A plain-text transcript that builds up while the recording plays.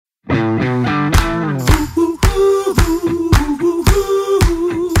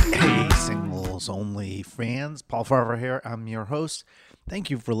friends. Paul Farver here. I'm your host. Thank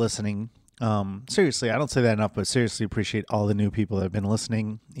you for listening. Seriously, I don't say that enough, but seriously appreciate all the new people that have been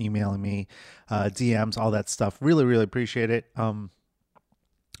listening, emailing me, DMs, all that stuff. Really, really appreciate it.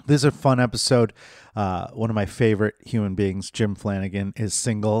 This is a fun episode. One of my favorite human beings, Jim Flannigan, is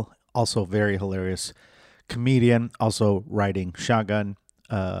single, also very hilarious comedian, also writing Shotgun.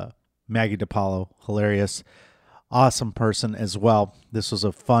 Maggie DiPaolo, hilarious, awesome person as well. This was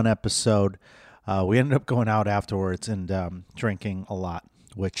a fun episode. We ended up going out afterwards and drinking a lot,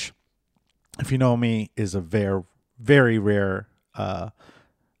 which, if you know me, is a very, very rare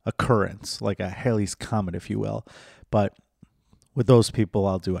occurrence, like a Halley's Comet, if you will. But with those people,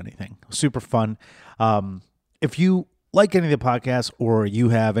 I'll do anything. Super fun. If you like any of the podcasts or you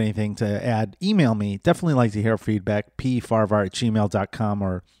have anything to add, email me. Definitely like to hear feedback. pfarvar@gmail.com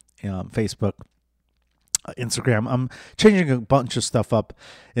or Facebook, Instagram. I'm changing a bunch of stuff up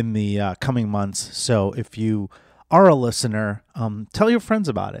in the coming months. So if you are a listener, tell your friends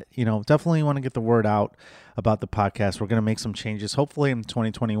about it. You know, definitely want to get the word out about the podcast. We're going to make some changes, hopefully in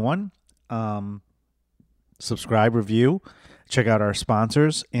 2021. Subscribe, review, check out our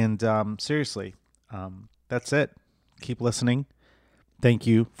sponsors, and seriously, that's it. Keep listening. Thank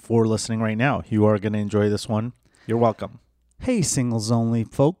you for listening right now. You are going to enjoy this one. You're welcome. Hey, singles only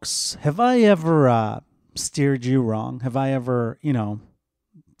folks. Have I ever steered you wrong? Have I ever,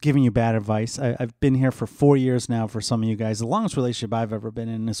 giving you bad advice? I've been here for 4 years now for some of you guys. The longest relationship I've ever been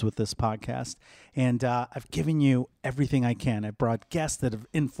in is with this podcast. And I've given you everything I can. I brought guests that have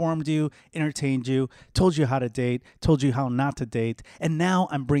informed you, entertained you, told you how to date, told you how not to date. And now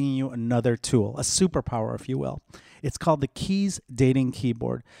I'm bringing you another tool, a superpower, if you will. It's called the Keys Dating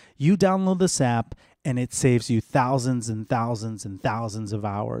Keyboard. You download this app, and it saves you thousands and thousands and thousands of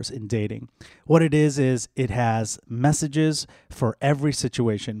hours in dating. What it is it has messages for every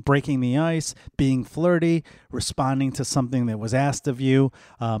situation: breaking the ice, being flirty, responding to something that was asked of you,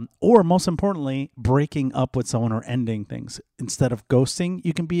 or most importantly, breaking up with someone or ending things. Instead of ghosting,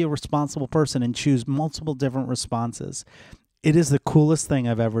 you can be a responsible person and choose multiple different responses. It is the coolest thing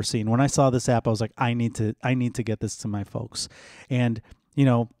I've ever seen. When I saw this app, I was like, I need to get this to my folks. And,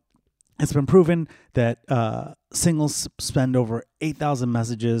 it's been proven that singles spend over 8,000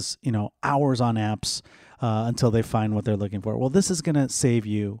 messages, hours on apps until they find what they're looking for. Well, this is going to save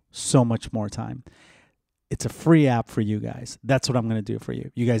you so much more time. It's a free app for you guys. That's what I'm going to do for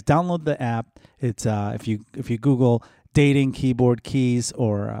you. You guys download the app. It's if you Google dating keyboard keys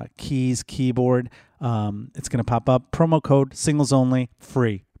or keys keyboard, it's going to pop up. Promo code singles only,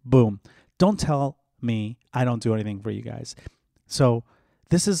 free. Boom. Don't tell me I don't do anything for you guys. So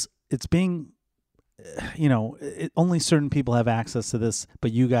it's being, only certain people have access to this,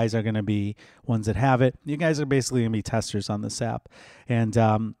 but you guys are going to be ones that have it. You guys are basically going to be testers on this app. And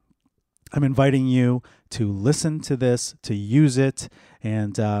I'm inviting you to listen to this, to use it,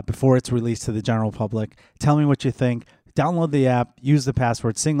 and before it's released to the general public, tell me what you think. Download the app, use the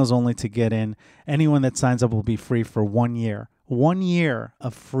password singles only to get in. Anyone that signs up will be free for 1 year. 1 year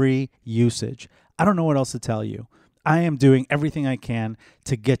of free usage. I don't know what else to tell you. I am doing everything I can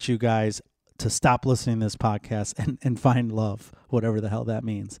to get you guys to stop listening to this podcast and find love, whatever the hell that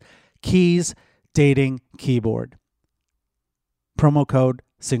means. Keys Dating Keyboard. Promo code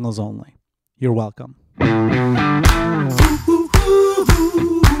singles only. You're welcome.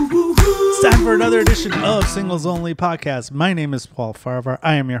 It's time for another edition of Singles Only Podcast. My name is Paul Farver.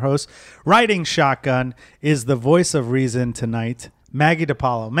 I am your host. Riding shotgun is the voice of reason tonight, Maggie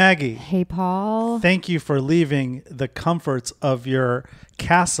DiPaolo. Maggie. Hey, Paul. Thank you for leaving the comforts of your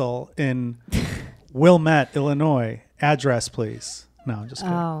castle in Wilmette, Illinois. Address, please. No, I'm just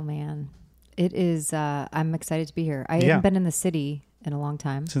kidding. Oh, man. It is, I'm excited to be here. I haven't been in the city in a long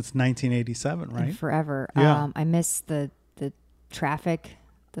time. Since 1987, right? And forever. Yeah. I miss the traffic,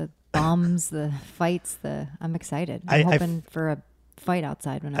 the bums, the fights. I'm excited. I'm hoping for a fight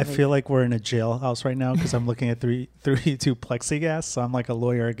outside when I feel like we're in a jailhouse right now because I'm looking at 332 plexiglass. So I'm like a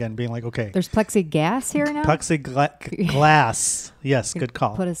lawyer again, being like, okay. There's plexiglass here now? Plexiglass. Yes, good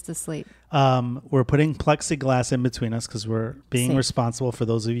call. Put us to sleep. We're putting plexiglass in between us because we're being responsible. For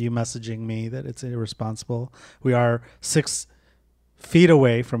those of you messaging me that it's irresponsible, we are 6 feet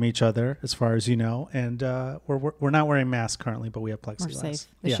away from each other, as far as you know, and we're not wearing masks currently, but we have plexiglass. We're safe.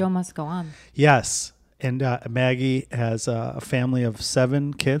 The show must go on. Yes. And Maggie has a family of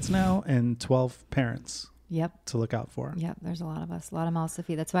 7 kids now and 12 parents. Yep. To look out for. Yep. There's a lot of us, a lot of mouths to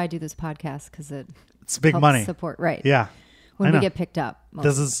feed. That's why I do this podcast, because it's big money. Support, right? Yeah. When we get picked up,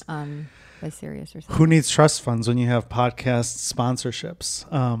 this is by Sirius or something. Who needs trust funds when you have podcast sponsorships?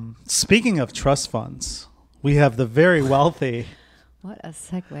 Speaking of trust funds, we have the very wealthy. What a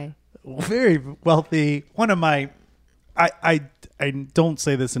segue. very wealthy. One of my, I don't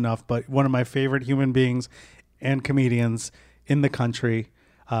say this enough, but one of my favorite human beings and comedians in the country,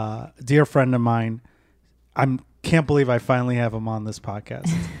 dear friend of mine. Can't believe I finally have him on this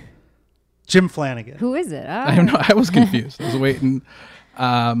podcast. Jim Flannigan. Who is it? I don't know. I was confused. I was waiting.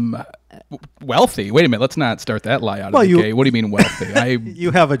 Wealthy. Wait a minute. Let's not start that lie out of the gate. What do you mean wealthy? You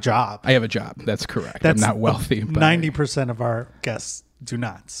have a job. I have a job. That's correct. I'm not wealthy. 90% of our guests do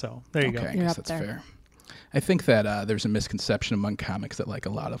not. So there you go. I guess that's fair. I think that there's a misconception among comics that like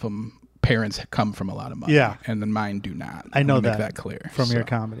a lot of them parents come from a lot of money. Yeah. And then mine do not. I know make that clear from your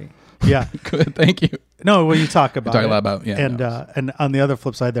comedy. Yeah. Good. Thank you. No, when you talk about a lot about and on the other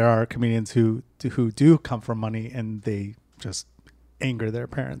flip side, there are comedians who do come from money and they just anger their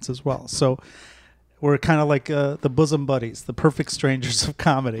parents as well. So we're kind of like the bosom buddies, the perfect strangers of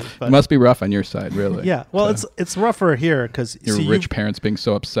comedy. But it must be rough on your side, really. Yeah. Well, it's rougher here because your rich parents being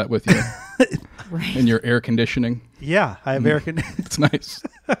so upset with you, right. And your air conditioning. Yeah, I have air conditioning. It's nice.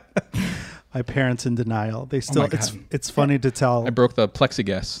 My parents in denial. They still. It's funny to tell. I broke the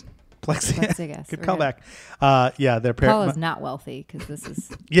plexiglass. Plexiglass. Good callback. Yeah, their Paul parents. is not wealthy because this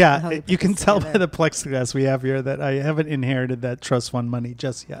is. Yeah, you can tell by the plexiglass we have here that I haven't inherited that trust fund money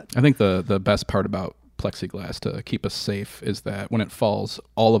just yet. I think the best part about plexiglass to keep us safe is that when it falls,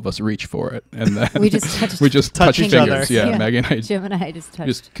 all of us reach for it, and then we just touch fingers. other. Yeah, Maggie and I. Jim and I just touched.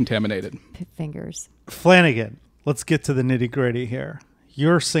 Just contaminated fingers. Flannigan, let's get to the nitty gritty here.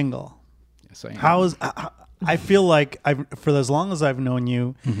 You're single. Yes, I am. I feel like for as long as I've known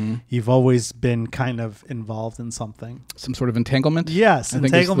you, you've always been kind of involved in something. Some sort of entanglement? Yes,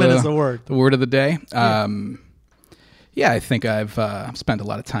 entanglement is the word. The word of the day. Yeah, I think I've spent a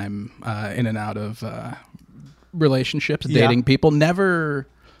lot of time in and out of relationships, dating people. Never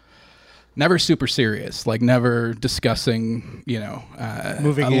super serious, like never discussing,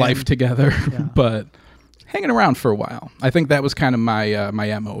 moving a life together, yeah. But hanging around for a while. I think that was kind of my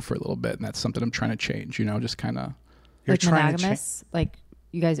my MO for a little bit, and that's something I'm trying to change. Just kind of. You're like monogamous, like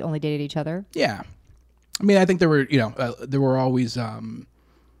you guys only dated each other. Yeah, I mean, I think there were always.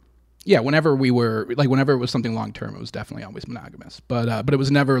 Whenever it was something long term, it was definitely always monogamous. But it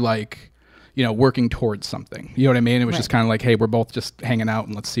was never like, working towards something. You know what I mean? It was just kind of like, hey, we're both just hanging out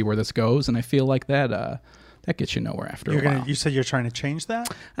and let's see where this goes. And I feel like that gets you nowhere after a while. You said you're trying to change that?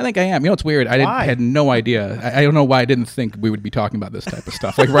 I think I am. It's weird. I had no idea. I don't know why I didn't think we would be talking about this type of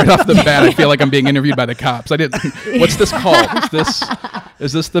stuff. Like right off the bat, I feel like I'm being interviewed by the cops. I didn't. What's this called?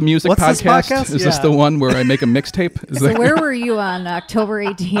 Is this the music podcast? Is this the one where I make a mixtape? So where were you on October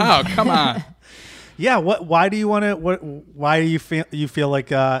 18th? Oh, come on. Yeah. Why do you want to? Why do you feel like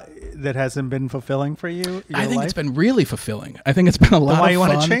that hasn't been fulfilling for you? I think it's been really fulfilling. I think it's been a lot of fun. Why you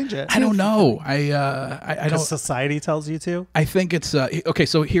want to change it? I don't know. I don't. Society tells you to. I think it's okay.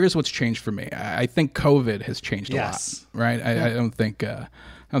 So here's what's changed for me. I think COVID has changed a lot. Right. I don't think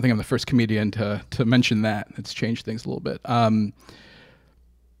I'm the first comedian to mention that. It's changed things a little bit.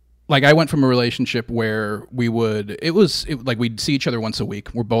 Like I went from a relationship where we'd see each other once a week.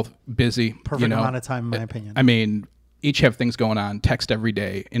 We're both busy. Perfect amount of time, in my opinion. I mean, each have things going on, text every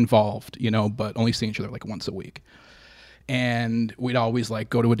day, involved, but only seeing each other like once a week. And we'd always like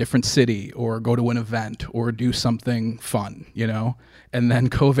go to a different city or go to an event or do something fun, And then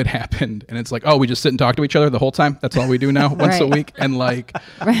COVID happened and it's like, oh, we just sit and talk to each other the whole time. That's all we do now once a week. And like,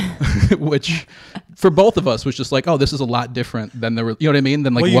 which for both of us was just like, oh, this is a lot different than you know what I mean?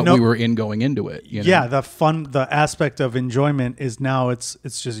 Than like we were in going into it. Yeah. The aspect of enjoyment is now it's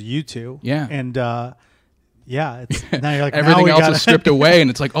just you two. Yeah. And, it's now you're like everything else is stripped away and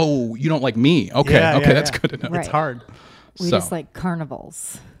it's like, oh, you don't like me. Okay. That's good enough. Right. It's hard. We just like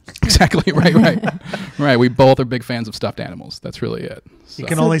carnivals. Exactly. Right. We both are big fans of stuffed animals. That's really it. So. You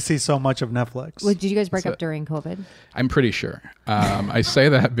can only see so much of Netflix. Well, did you guys break up during COVID? I'm pretty sure. I say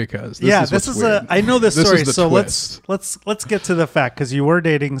that because this is I know this story. So let's get to the fact because you were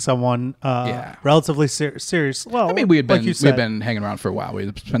dating someone relatively serious. Well, I mean, we've been hanging around for a while.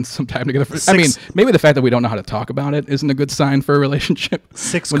 We spent some time together. Maybe the fact that we don't know how to talk about it isn't a good sign for a relationship.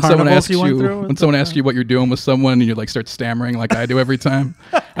 When someone asks you what you're doing with someone and you like start stammering like I do every time.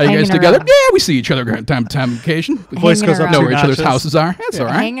 Are you guys together? Yeah, we see each other time to time occasion. Voice goes up. Know where each other's houses are. That's all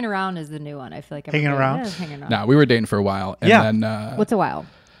right. Hanging around is the new one. I feel like hanging around. No, we were dating for a while. And then, what's a while?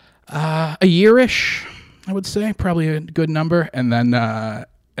 A year-ish, I would say, probably a good number. And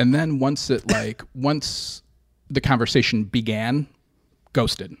then once the conversation began,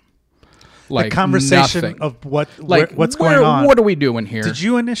 ghosted. Like the conversation nothing. Of what's going on. What are we doing here? Did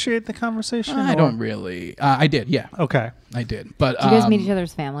you initiate the conversation? I don't really. I did, yeah. Okay. I did. But did you guys meet each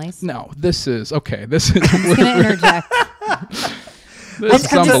other's families? No. This is I'm just going to interject. This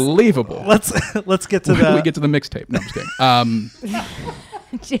is unbelievable. Let's get to we get to the mixtape. No, I'm just kidding.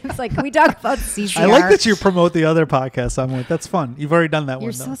 Jim's like, can we talk about CCR? I like that you promote the other podcasts I'm with. That's fun. You've already done that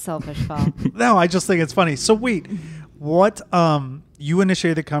You're one. You're though. so selfish, Paul. No, I just think it's funny. So wait, what? You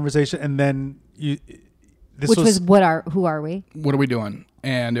initiated the conversation, and then you. Who are we? What are we doing?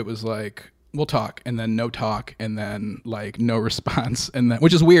 And it was like, we'll talk, and then no talk, and then like no response, and then,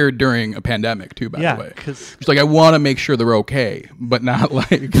 which is weird during a pandemic too, by the way. It's like, I want to make sure they're okay, but not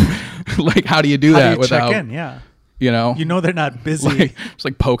like, like how do you do that without? Check in? Yeah. You know they're not busy. Just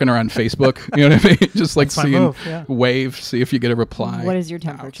like poking her on Facebook. You know what I mean? Just like seeing wave, see if you get a reply. What is your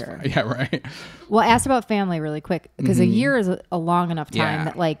temperature? Yeah, right. Well, ask about family really quick, because a year is a long enough time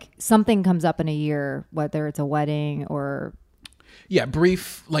that like something comes up in a year, whether it's a wedding or. Yeah,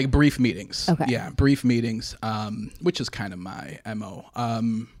 brief meetings. Okay. Yeah, brief meetings, which is kind of my MO.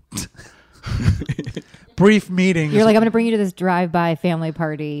 Brief meetings. You're like, I'm going to bring you to this drive-by family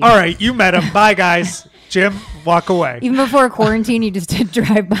party. All right, you met him. Bye, guys. Jim, walk away. Even before quarantine, you just did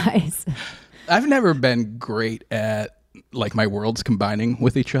drive-bys. I've never been great at like my worlds combining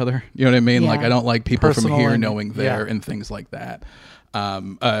with each other. You know what I mean? Yeah. Like I don't like people personal from here knowing there and things like that.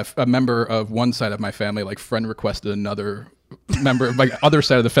 A member of one side of my family, like friend requested another member of my other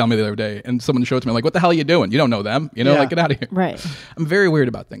side of the family the other day, and someone showed it to me like, what the hell are you doing? You don't know them. You know, like get out of here. Right. I'm very weird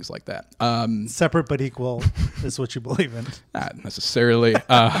about things like that. Separate but equal is what you believe in. Not necessarily.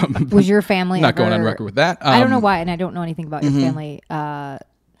 Was your family not going on record with that? I don't know why, and I don't know anything about your family.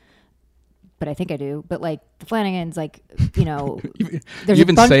 But I think I do. But like the Flannigans, like, you know, you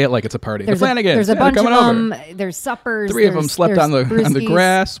even say it like it's a party. The Flannigans, there's a bunch of them. There's suppers. 3 of them slept on the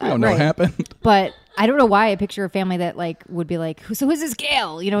grass. We don't know what happened. But I don't know why I picture a family that like would be like, so who's this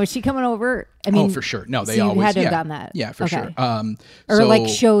Gail? You know, is she coming over? I mean, for sure. No, they so always had to have done that. Yeah, for sure. Or like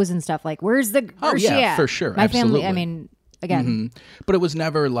shows and stuff. Like, where's she at? For sure. My absolutely. family. I mean, again, but it was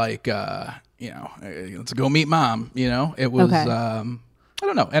never like, you know, let's go meet mom. You know, it was. I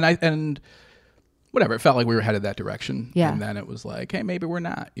don't know, and. Whatever, it felt like we were headed that direction. Yeah. And then it was like, hey, maybe we're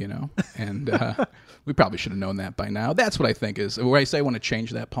not, you know? And we probably should have known that by now. That's what I think is, where I say I want to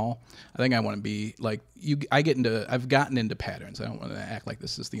change that, Paul. I think I want to be like, I've gotten into patterns. I don't want to act like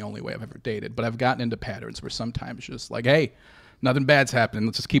this is the only way I've ever dated, but I've gotten into patterns where sometimes just like, hey, nothing bad's happening.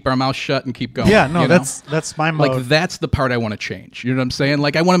 Let's just keep our mouth shut and keep going. Yeah, no, that's my mode. Like that's the part I want to change. You know what I'm saying?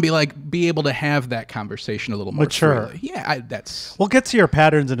 Like I want to be able to have that conversation a little more mature. Freely. Yeah, that's. We'll get to your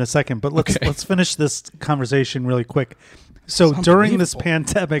patterns in a second, but let's finish this conversation really quick. So during this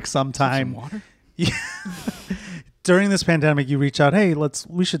pandemic, sometime. During this pandemic, you reach out, hey,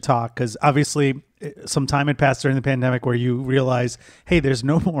 we should talk, because obviously some time had passed during the pandemic where you realize, hey, there's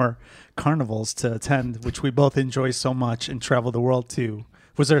no more carnivals to attend, which we both enjoy so much and travel the world to.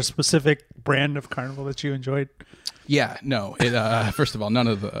 Was there a specific brand of carnival that you enjoyed? Yeah, no. First of all, none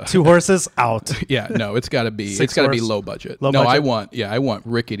of the 2 horses out. Yeah, no. It's got to be low budget. I want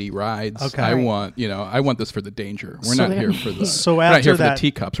rickety rides. Okay. I want this for the danger. We're not here for the. So we're not here for the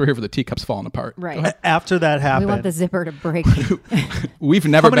teacups. We're here for the teacups falling apart. Right. After that happened, we want the zipper to break. We've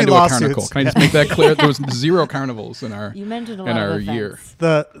never been to a carnival. Can I just make that clear? There was 0 carnivals in our. You mentioned a lot of year.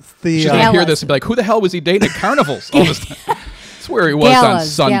 She's gonna hear this and be like, "Who the hell was he dating at carnivals all this time?" That's where he was on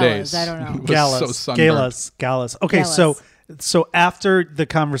Sundays. I don't know. Galas. Okay, Galas. so after the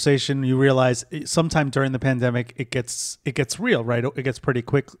conversation, you realize sometime during the pandemic, it gets real, right? It gets pretty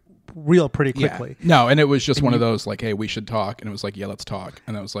quickly. Yeah. No, and it was just one of those like, hey, we should talk, and it was like, yeah, let's talk,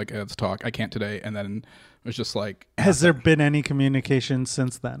 and I was like, let's talk. I can't today, and then it was just like, has there been any communication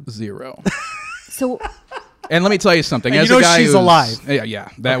since then? 0. So. And let me tell you something. And as a guy she's alive. Yeah.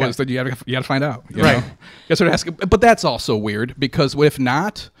 That was you got to find out. You know? You sort of ask, but that's also weird because if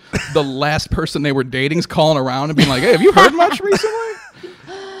not, the last person they were dating is calling around and being like, "Hey, have you heard much recently?"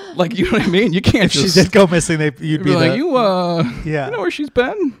 Like, you know what I mean? You can't. If she did go missing, you'd be like, you know where she's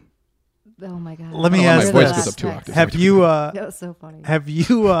been? Oh my god! Let me ask my voice goes up 2 octaves. Have you? That was so funny. Have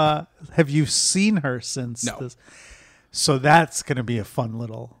you seen her since? No. This? So that's going to be a fun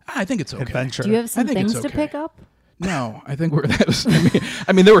little. I think it's okay. Adventure. Do you have some things to pick up? No, I think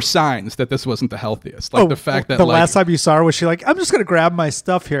I mean, there were signs that this wasn't the healthiest. Like the fact that last time you saw her, was she like, I'm just going to grab my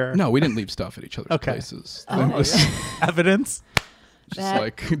stuff here? No, we didn't leave stuff at each other's places. Oh, was evidence. Just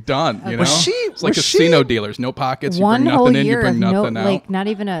like done, you know? It's like casino dealers, no pockets, you bring nothing in, you bring nothing out. Like not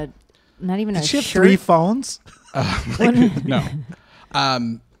even a Did she have 3 phones? No.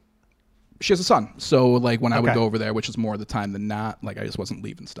 She has a son. So like when I would go over there, which is more of the time than not, like I just wasn't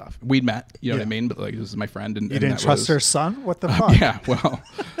leaving stuff. We'd met, you know what I mean? But like this is my friend. And you didn't trust her son? What the fuck? Yeah, well,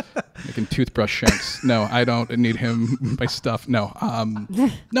 making toothbrush shanks. No, I don't need him, my stuff. No.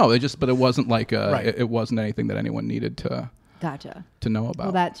 No, but it wasn't like, it wasn't anything that anyone needed to Gotcha. To know about.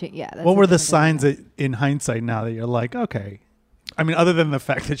 Well, that's what a were the different signs dynamic. that, in hindsight, now that you're like, okay? I mean, other than the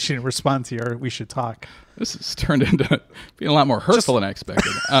fact that she didn't respond to your, we should talk. This has turned into being a lot more hurtful than I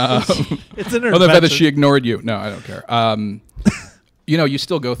expected. It's an Other than the fact that she ignored you. No, I don't care. You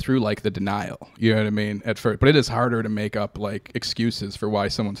still go through like the denial, you know what I mean, at first. But it is harder to make up like excuses for why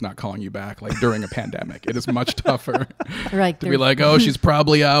someone's not calling you back, like during a pandemic. It is much tougher Like to be like, oh, she's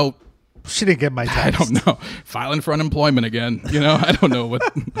probably out. She didn't get my text. I don't know. Filing for unemployment again. I don't know what.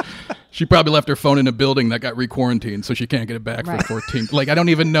 She probably left her phone in a building that got re-quarantined, so she can't get it back Right. for 14. Like, I don't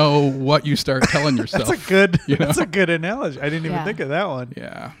even know what you start telling yourself. That's a good analogy. I didn't even think of that one.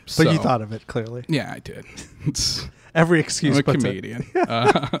 Yeah. But you thought of it, clearly. Yeah, I did. Every excuse. I'm a comedian.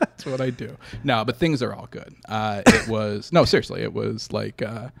 That's what I do. No, but things are all good. Seriously, it was like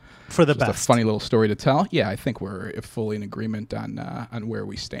for the just best. a funny little story to tell. Yeah, I think we're fully in agreement on where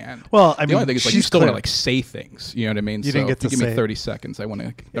we stand. Well, I the mean, only thing is like you still want to like say things. You know what I mean? You didn't get to give say me it. 30 seconds. I want to.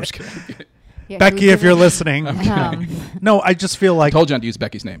 I'm just kidding. Yeah, Becky, if you're listening, no, I just feel like I told John to use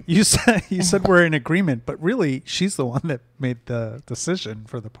Becky's name. you said we're in agreement, but really, she's the one that made the decision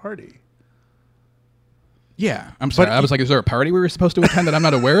for the party. Yeah, I'm sorry. But I was like, is there a party we were supposed to attend that I'm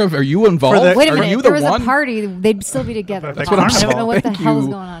not aware of? Are you involved? the- Wait a Are minute. you If there the was one? a party, they'd still be together. That's what I'm I don't know saying. what the Thank hell's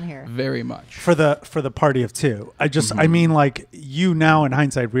you going on here. Very much. For the party of two. I mean, like, you now in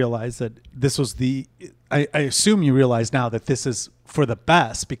hindsight realize that this was I assume you realize now that this is for the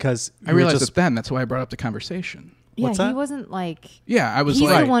best, because I realized it then. That's why I brought up the conversation. Yeah, What's he that? wasn't like. Yeah, I was He's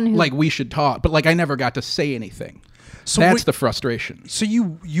the like, one who- like we should talk, but like I never got to say anything. So That's the frustration. So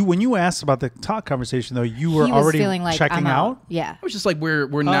you when you asked about the talk conversation, though, you were He was already feeling like checking I'm out. Yeah. I was just like, we're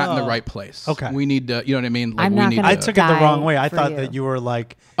not in the Oh. right place. Okay. We need to, you know what I mean? Like, I'm we not need gonna I to, took it the die wrong way. I for thought you. that you were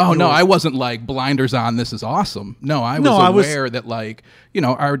like, Oh you no, were- I wasn't like blinders on. This is awesome. No, I was No, I was- aware that like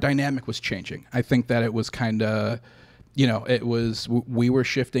our dynamic was changing. I think that it was kind of, it was we were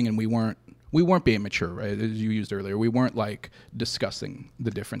shifting and we weren't being mature, right? As you used earlier, we weren't like discussing the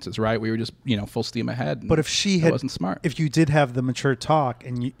differences, right? We were just full steam ahead. But if she that had, wasn't smart. if you did have the mature talk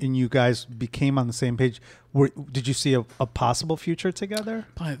and you guys became on the same page, did you see a possible future together?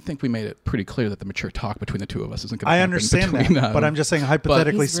 I think we made it pretty clear that the mature talk between the two of us isn't going to happen. I understand between, that, but I'm just saying,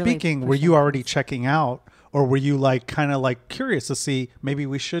 hypothetically He's really speaking, were pushing you already this. checking out, or were you like kind of like curious to see maybe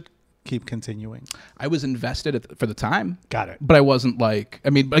we should keep continuing? I was invested for the time. Got it. But I wasn't like,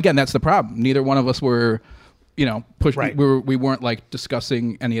 but again, that's the problem. Neither one of us were, pushing. Right. We weren't like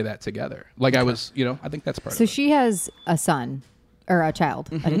discussing any of that together. Like I was, I think that's part So of it. she has a son or a child.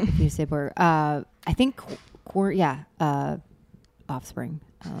 I didn't if you say boy. I think, offspring.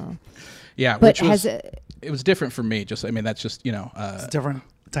 Yeah, But which was, has it, it was different for me. Just, that's just, It's a different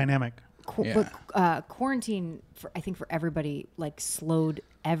dynamic. Yeah. but quarantine, I think for everybody, like slowed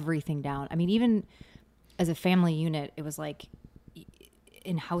everything down. I mean, even as a family unit, it was like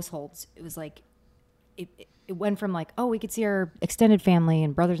in households, it was like it went from like, oh, we could see our extended family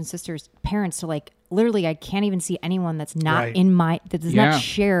and brothers and sisters, parents, to like literally I can't even see anyone that's not Right. that does Yeah. not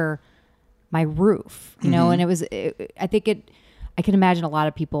share my roof, and it was I think I can imagine a lot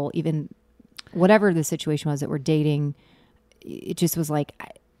of people, even whatever the situation was that were dating, it just was like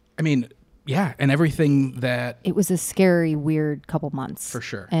yeah, and everything that it was a scary, weird couple months. For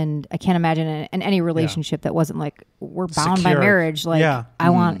sure. And I can't imagine in any relationship that wasn't like, we're bound by Secure. marriage. Like, Yeah.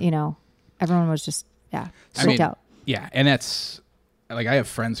 I want, everyone was just, freaked out. Yeah, and that's like I have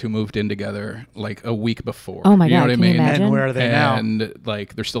friends who moved in together like a week before. Oh my you know God, what I can you mean? imagine? And where are they now? And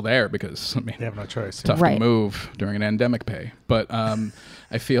like they're still there because They have no choice. tough Right. to move during an endemic pay. But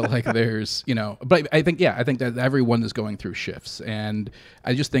I feel like there's, but I think that everyone is going through shifts. And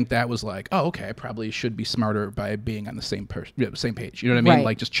I just think that was like, oh, okay, I probably should be smarter by being on the same same page. You know what I mean? Right.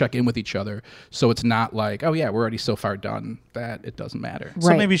 Like just check in with each other. So it's not like, oh yeah, we're already so far done that it doesn't matter. So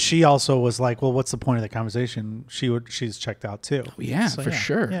Right. maybe she also was like, well, what's the point of the conversation? She's checked out too. Yeah, So, for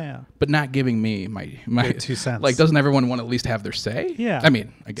sure. Yeah. But not giving me my Your 2 cents. Like, doesn't everyone want to at least have their say? Yeah. I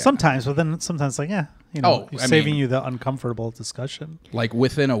mean, again, Sometimes, but then sometimes like, I saving mean- you the uncomfortable discussion. like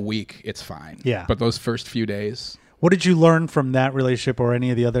within a week, it's fine. Yeah. But those first few days, What did you learn from that relationship or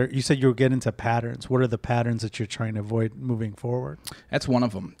any of the other? You said you were getting into patterns. What are the patterns that you're trying to avoid moving forward? that's one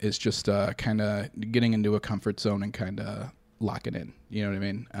of them. Is just kind of getting into a comfort zone and kind of locking in. You know what I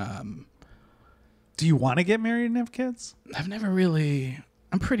mean? Do you want to get married and have kids? I've never really.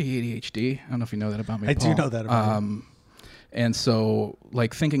 I'm pretty ADHD. I don't know if you know that about me. I do Paul. know that about you. And so,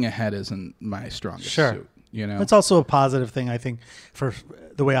 like, thinking ahead isn't my strongest Sure. suit. You know, It's also a positive thing, I think, for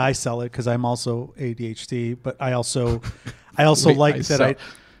the way I sell it, because I'm also ADHD, but I also Wait, like I that. saw-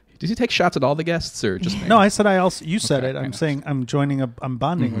 Did you take shots at all the guests or just me? No, I said I also. You said Okay, it. I I'm know. saying I'm joining. I'm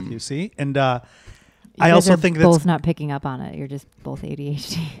bonding with you. See, and You I guys also are think both that's. not picking up on it. You're just both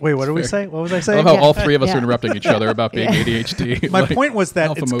ADHD. Wait, what did we Fair. say? What was I I saying? love how all Yeah. three of us Yeah. are interrupting each other about being Yeah. ADHD. My like, point was that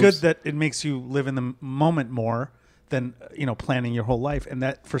alpha it's moves. good that it makes you live in the moment more than planning your whole life, and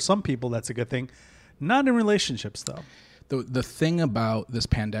that for some people that's a good thing. Not in relationships though. The thing about this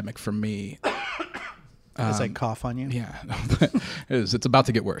pandemic for me, As I cough on you. yeah, it's about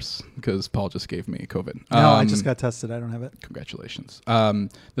to get worse because Paul just gave me COVID. No, I just got tested. I don't have it. Congratulations. The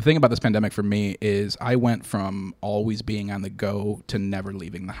thing about this pandemic for me is I went from always being on the go to never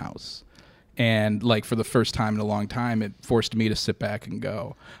leaving the house. And like for the first time in a long time, it forced me to sit back and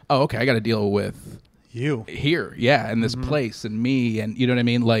go, oh, okay, I got to deal with You. here, and this place and me, and you know what I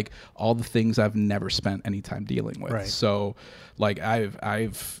mean, like all the things I've never spent any time dealing with. Right. So like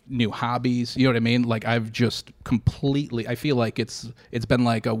I've new hobbies, you know what I mean, like I've just completely, I feel like it's been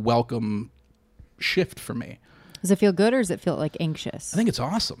like a welcome shift for me. Does it feel good or does it feel like anxious? I think it's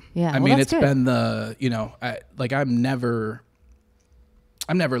awesome. Yeah, I well, mean, that's it's good. been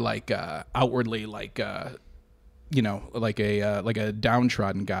I'm never like outwardly like like a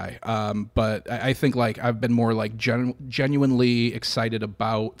downtrodden guy. But I think like I've been more like genuinely excited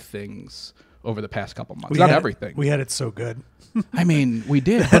about things over the past couple months. Not everything. We had it so good. I mean, we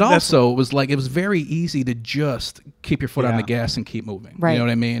did, but also it was very easy to just keep your foot on Yeah. the gas and keep moving. Right. You know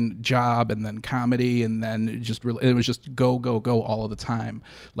what I mean? Job and then comedy, and then it was just go all of the time.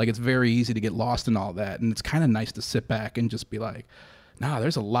 Like it's very easy to get lost in all that, and it's kind of nice to sit back and just be like, nah,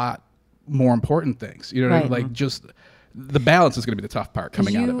 there's a lot more important things. You know what I mean? Right. Like just the balance is going to be the tough part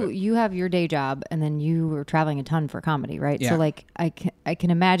coming out of it. You have your day job, and then you were traveling a ton for comedy, right? Yeah. So like I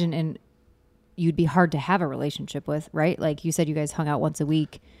can imagine, and you'd be hard to have a relationship with, right? Like you said, you guys hung out once a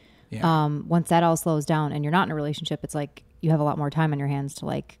week. Yeah. Once that all slows down, and you're not in a relationship, it's like you have a lot more time on your hands to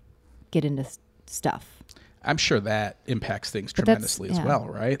like get into stuff. I'm sure that impacts things But that's- tremendously as yeah. well,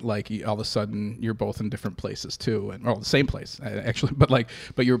 right? Like all of a sudden you're both in different places too, and the same place actually, but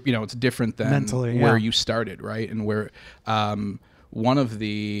you're it's different than Mentally, where yeah. you started, right? And where one of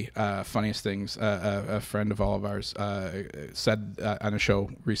the funniest things a friend of all of ours said on a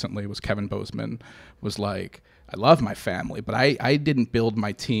show recently was Kevin Bozeman was like, I love my family, but I didn't build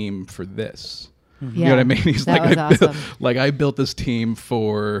my team for this. You know what I mean? He's that like, was awesome. I built this team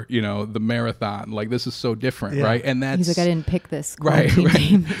for, the marathon. Like, this is so different, Yeah. right? And that's He's like, I didn't pick this Right, quarantine right,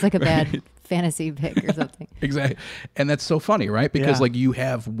 team. It's like a bad fantasy pick or something. exactly. And that's so funny, right? Because Yeah. like you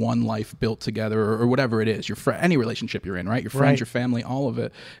have one life built together or whatever it is, your any relationship you're in, right? Your friends, Right. your family, all of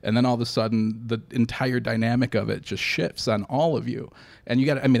it. And then all of a sudden the entire dynamic of it just shifts on all of you. And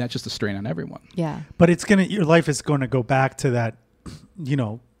that's just a strain on everyone. Yeah. But your life is going to go back to that,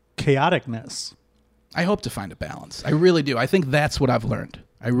 chaoticness. I hope to find a balance. I really do. I think that's what I've learned.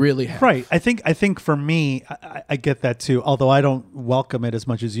 I really have. Right. I think for me, I get that too. Although I don't welcome it as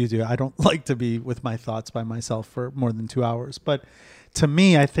much as you do. I don't like to be with my thoughts by myself for more than 2 hours. But to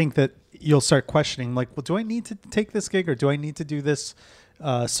me, I think that you'll start questioning, like, well, do I need to take this gig or do I need to do this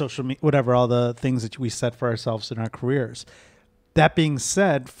social media, whatever, all the things that we set for ourselves in our careers. That being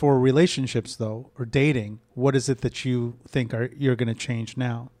said, for relationships though, or dating, what is it that you think you're going to change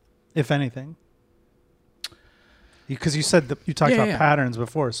now, if anything? Because you said that you talked about patterns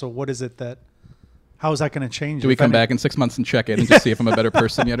before. So what is it how is that going to change? Do we come back in 6 months and check in and just see if I'm a better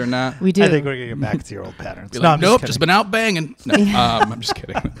person yet or not? We do. I think we're going to get back to your old patterns. Be No, like, I'm nope, just just kidding. been out banging. No, I'm just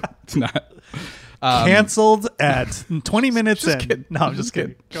kidding. It's not. Canceled at 20 minutes just in. kidding. No, I'm just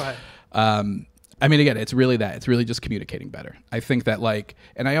kidding. Go ahead. Again, it's really that. It's really just communicating better. I think that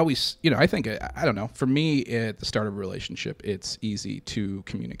and I always, I think, I don't know, for me at the start of a relationship, it's easy to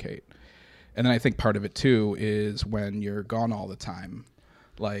communicate. And then I think part of it too is when you're gone all the time,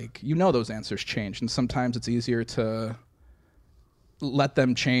 those answers change. And sometimes it's easier to let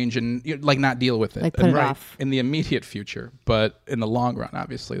them change and not deal with it. Like put it off. In the immediate future. But in the long run,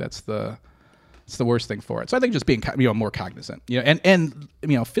 obviously, it's the worst thing for it. So I think just being more cognizant, and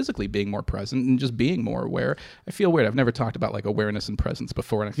physically being more present and just being more aware. I feel weird. I've never talked about awareness and presence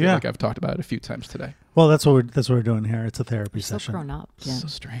before, and I feel like I've talked about it a few times today. Well, that's what we're doing here. It's a therapy So session. grown up. Yeah. So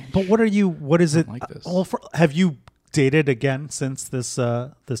strange. But what is it? like this. Have you dated again since this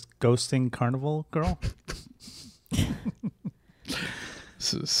ghosting carnival girl?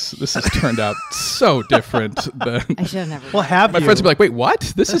 This has turned out so different than I should have never. Well, have my you? friends would be like, wait,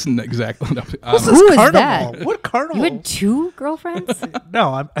 what? This isn't exactly What's Who this is carnival? that? What carnival? You had 2 girlfriends?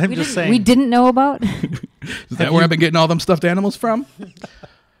 No, I'm just saying. We didn't know about. Is that where I've been getting all them stuffed animals from?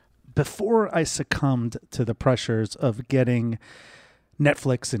 Before I succumbed to the pressures of getting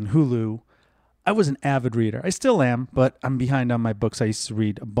Netflix and Hulu, I was an avid reader. I still am, but I'm behind on my books. I used to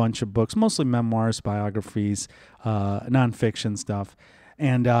read a bunch of books, mostly memoirs, biographies, nonfiction stuff.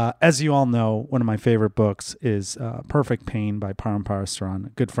 And as you all know, one of my favorite books is Perfect Pain by Param Parasaran, a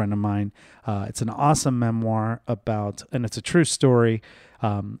good friend of mine. It's an awesome memoir and it's a true story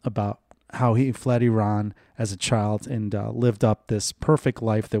about how he fled Iran as a child and lived up this perfect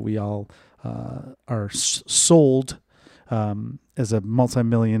life that we all are sold as a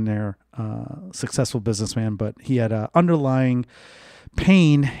multimillionaire, successful businessman. But he had underlying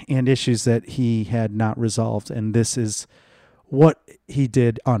pain and issues that he had not resolved. And this is what he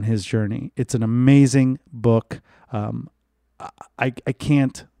did on his journey. It's an amazing book. I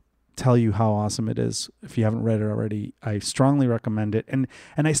can't tell you how awesome it is. If you haven't read it already, I strongly recommend it. And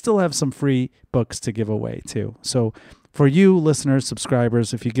I still have some free books to give away too. So for you listeners,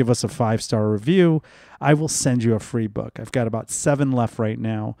 subscribers, if you give us a 5-star review, I will send you a free book. I've got about 7 left right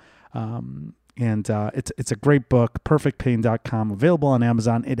now. And it's a great book, perfectpain.com, available on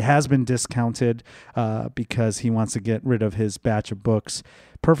Amazon. It has been discounted because he wants to get rid of his batch of books.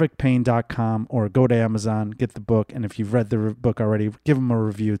 Perfectpain.com, or go to Amazon, get the book. And if you've read the book already, give him a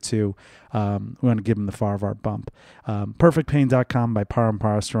review too. We want to give him the Farvar bump. Perfectpain.com by Param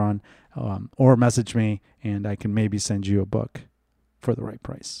Parasaran, or message me and I can maybe send you a book for the right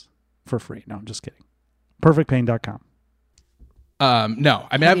price for free. No, I'm just kidding. Perfectpain.com. No,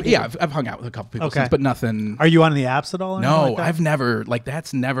 I mean, I've hung out with a couple people since, but nothing. Are you on the apps at all? No, I've never,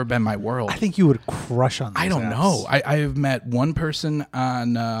 that's never been my world. I think you would crush on those I don't apps. know. I've met one person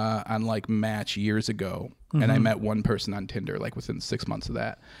on like Match years ago, and I met one person on Tinder like within 6 months of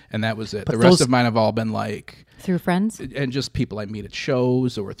that, and that was it. But the rest of mine have all been like through friends and just people I meet at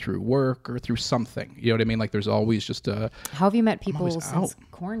shows or through work or through something. You know what I mean? Like there's always just a. How have you met people since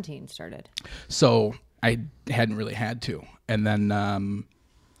quarantine started? So I hadn't really had to. And then,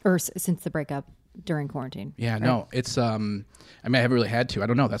 or since the breakup during quarantine. Yeah, right? no, it's, I mean, I haven't really had to. I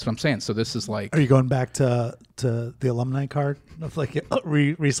don't know. That's what I'm saying. So this is like. Are you going back to the alumni card of like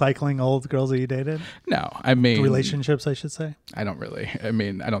recycling old girls that you dated? No, I mean. Relationships, I should say. I don't really. I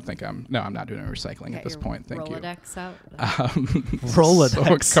mean, I don't think I'm not doing recycling at this point. Thank Rolodex you. Out?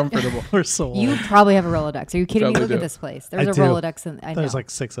 Rolodex. So comfortable. We're so old. You probably have a Rolodex. Are you kidding me? Look at this place. There's a Rolodex. There's like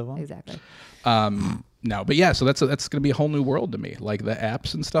 6 of them. Exactly. No, but yeah, so that's going to be a whole new world to me. Like the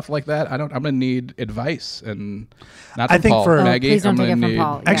apps and stuff like that. I'm going to need advice and not from Paul. Maggie, please don't take it from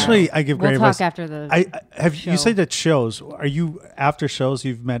Paul. Actually, I give great advice. We'll talk after the show. You said that shows. Are you after shows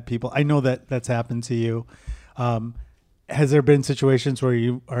you've met people? I know that's happened to you. Has there been situations where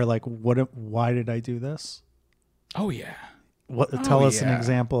you are like, why did I do this? Oh yeah. Tell us an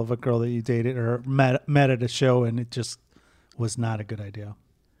example of a girl that you dated or met at a show and it just was not a good idea.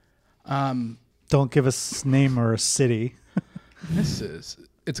 Don't give us a name or a city.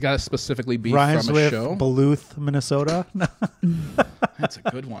 It's got to specifically be Rhymes from a with show. Duluth, Minnesota. That's a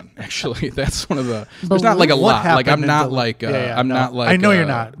good one, actually. That's one of the. There's not like a lot. Like I'm not like. I'm not like. I know you're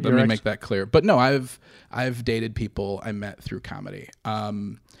not. Let me make that clear. But no, I've dated people I met through comedy.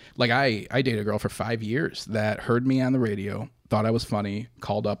 Like I dated a girl for 5 years that heard me on the radio, thought I was funny,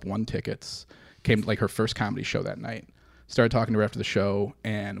 called up, won tickets, came to like her first comedy show that night. Started talking to her after the show,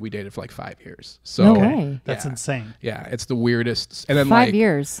 and we dated for like 5 years. So no way. That's insane. Yeah, it's the weirdest. And then 5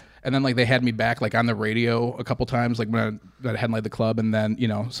 years. And then like they had me back like on the radio a couple times, like when I headlined the club, and then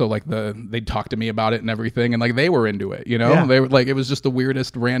so like they'd talk to me about it and everything, and like they were into it. Yeah. They were like it was just the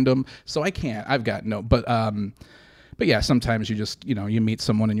weirdest random. So I've got no, but yeah, sometimes you just you meet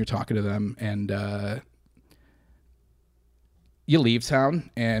someone and you're talking to them and. You leave town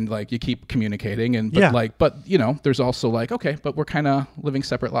and like you keep communicating but there's also like, okay, but we're kind of living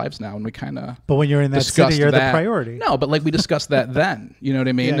separate lives now and we kind of but when you're in that city you're the priority. No, but like we discussed that then, you know what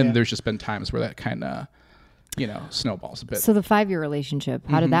I mean? Yeah, and there's just been times where that kind of snowballs a bit. So the 5-year relationship,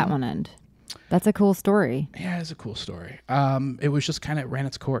 how did that one end? That's a cool story. Yeah, it's a cool story. It was just kind of ran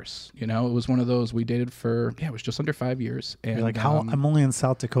its course. It was one of those we dated for, it was just under 5 years. And you're like, how I'm only in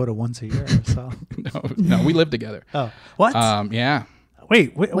South Dakota once a year. So no, we lived together. Oh, what? Yeah.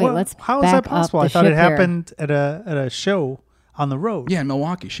 Wait, let's how is that possible? I thought it happened at a show on the road. Yeah, in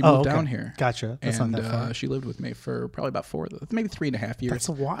Milwaukee. She moved down here. Gotcha. That's and not that far. She lived with me for probably about maybe 3.5 years. That's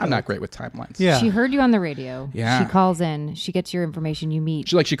wild. I'm not great with timelines. Yeah. She heard you on the radio. Yeah. She calls in. She gets your information. You meet.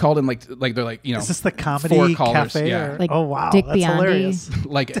 She called in like they're like Is this the comedy 4 callers? cafe? Yeah. Like oh wow, Dick that's Biondi. hilarious.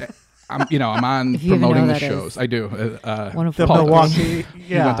 Like I'm on If you even promoting know the that shows. is. I do. One of The Paul. Milwaukee.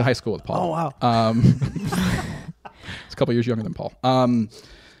 We went to high school with Paul. Oh wow. It's a couple years younger than Paul.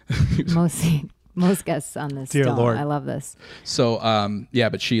 Mostly Most guests on this Dear don't. Lord. I love this. So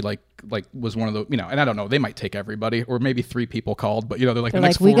but she like was one of the, and I don't know, they might take everybody, or maybe 3 people called, but they're like, They're the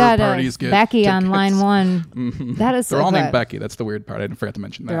next we 4 got parties get Becky on tickets. line 1. That is so They're all named good. Becky. That's the weird part. I didn't forget to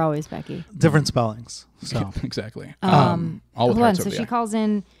mention that. They're always Becky. Different spellings. So Exactly. Hold All with on. hearts So over the she eye. calls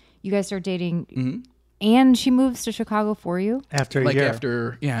in. You guys start dating, and she moves to Chicago for you. after a Like year.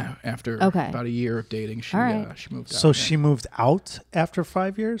 after Okay. about a year of dating, she All right. she moved out. So yeah. she moved out after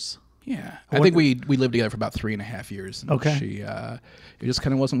 5 years? Yeah, I think we lived together for about 3.5 years. And Okay. She it just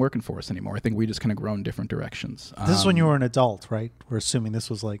kind of wasn't working for us anymore. I think we just kind of grown different directions. This is when you were an adult, right? We're assuming this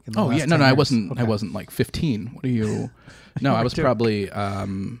was like in the Oh last yeah, no, 10 I years. wasn't. Okay. I wasn't like 15. What are you? No, I was doing? probably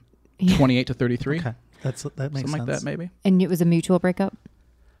 28 to 33, Okay. That makes something sense. like that, maybe. And it was a mutual breakup.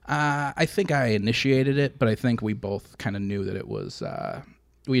 I think I initiated it, but I think we both kind of knew that it was.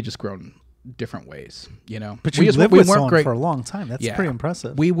 We had just grown different ways, But we you just, lived we with weren't someone great for a long time. That's Yeah. pretty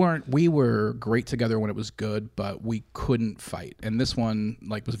impressive. We were great together when it was good, but we couldn't fight. And this one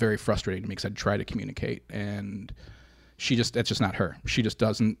was very frustrating to me because I'd try to communicate, and that's just not her. She just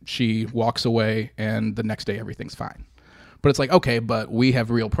doesn't. She walks away, and the next day everything's fine. But it's like, okay, but we have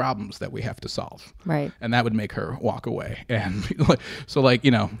real problems that we have to solve. Right. And that would make her walk away. And so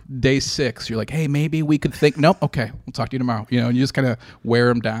day 6, you're like, hey, maybe we could think, nope, okay, we'll talk to you tomorrow. And you just kind of wear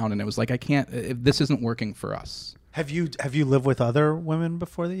them down. And it was like, I can't, if this isn't working for us. Have you lived with other women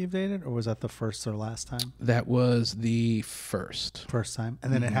before that you've dated, or was that the first or last time? That was the first. First time,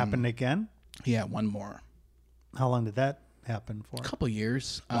 and then it happened again. Yeah, one more. How long did that happen for? A couple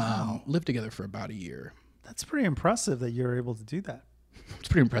years. Wow. Lived together for about a year. That's pretty impressive that you're able to do that. It's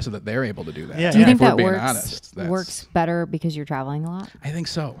pretty impressive that they're able to do that. Yeah. Do you Yeah, think If we're that being works honest, that's- works better because you're traveling a lot? I think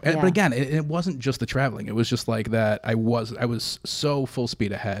so. Yeah. But again, it wasn't just the traveling. It was just like that. I was so full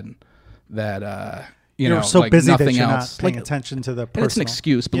speed ahead that You're so busy that nothing you're else. not paying attention to the And it's an personal.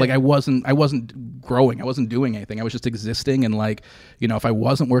 excuse, but Yeah. I wasn't growing. I wasn't doing anything. I was just existing, and if I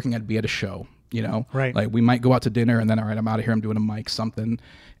wasn't working, I'd be at a show. Right. Like we might go out to dinner, and then all right, I'm out of here. I'm doing a mic, something,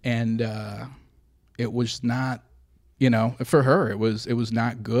 and it was not. For her, it was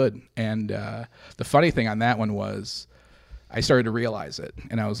not good. And the funny thing on that one was, I started to realize it,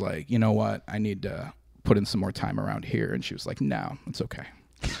 and I was like, you know what, I need to put in some more time around here. And she was like, no, it's okay.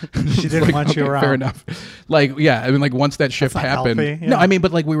 She didn't want you okay, around. Fair enough. Once that shift not happened, healthy, yeah. no,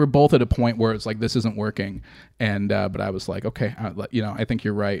 but we were both at a point where it's like, this isn't working. And, but I was like, okay, I think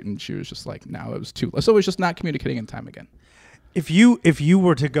you're right. And she was just like, no, it was too, so it was just not communicating in time again. If you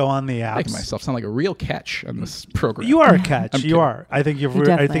were to go on the Making apps, myself sound like a real catch on this program. you are a catch. I'm You kidding. are. I think You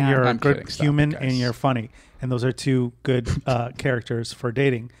definitely you're are. a I'm good kidding. Stop human, it, and guys. you're funny. And those are 2 good characters for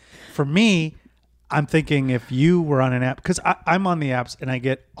dating. For me, I'm thinking if you were on an app, because I'm on the apps and I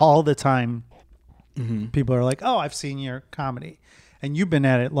get all the time. People are like, "Oh, I've seen your comedy," and you've been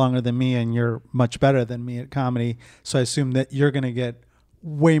at it longer than me, and you're much better than me at comedy. So I assume that you're going to get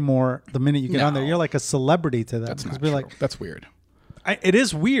way more the minute you get on there. No. You're like a celebrity to them. That's 'Cause not we're true. like, That's weird. it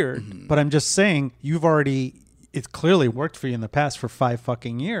is weird, but I'm just saying it's clearly worked for you in the past for 5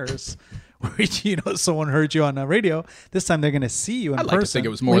 fucking years. Where someone heard you on the radio. This time they're going to see you in I'd person. like to think it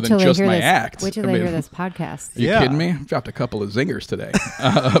was more Wait than till they just hear my this- act. Wait till I they mean, hear this podcast. Are you Yeah. kidding me? I've dropped a couple of zingers today.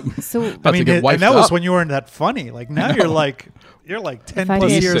 So About to get and wiped that was up. when you weren't that funny. Like now you're like 10 I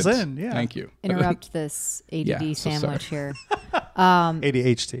plus did- years Decent. in. Yeah, Thank you. interrupt this ADD Yeah, so sandwich sorry. here.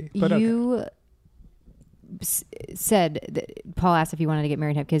 ADHD. But okay. You said that Paul asked if you wanted to get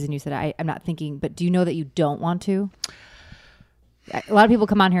married and have kids, and you said, I'm not thinking, but do you know that you don't want to? A lot of people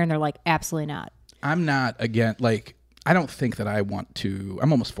come on here and they're like, absolutely not. I'm not again. I don't think that I want to.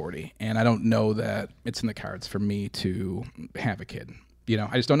 I'm almost 40, and I don't know that it's in the cards for me to have a kid.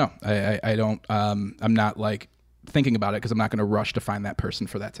 I just don't know. I don't. I'm not thinking about it because I'm not going to rush to find that person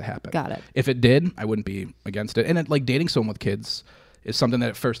for that to happen. Got it. If it did, I wouldn't be against it. And dating someone with kids is something that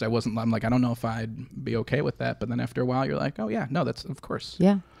at first I wasn't. I'm like, I don't know if I'd be okay with that. But then after a while, you're like, oh yeah, no, that's of course.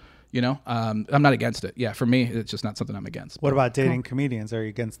 Yeah. I'm not against it. Yeah, for me, it's just not something I'm against. What about dating comedians? Are you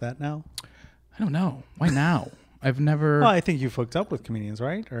against that now? I don't know. Why now? I've never. Well, I think you've hooked up with comedians,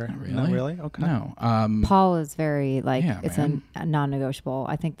 right? Or not really? Okay. No. Paul is very Yeah, it's man. a non-negotiable.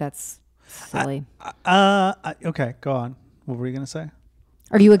 I think that's silly. Okay, go on. What were you going to say?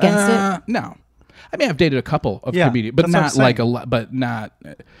 Are you against it? No. I mean, I've dated a couple of Yeah, comedians, but that's what I'm not like saying. a lot. But not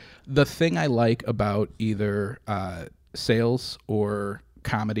the thing I like about either sales or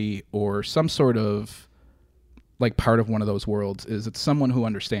comedy or some sort of part of one of those worlds is it's someone who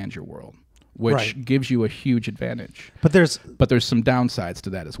understands your world, which Right. gives you a huge advantage. But there's some downsides to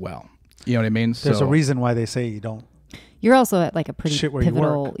that as well. You know what I mean? a reason why they say you don't. You're also at a pretty Shit where you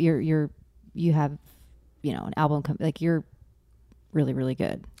pivotal. work. You have an album. You're really, really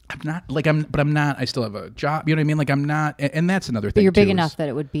good. I'm not. I still have a job. You know what I mean? Like I'm not, and that's another But thing. you're big too, enough is that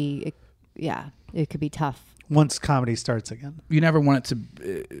it would be, it could be tough. Once comedy starts again. You never want it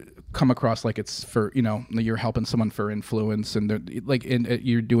to come across like it's for you're helping someone for influence, and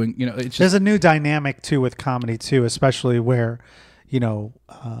you're doing it's just There's a new dynamic too with comedy too, especially where,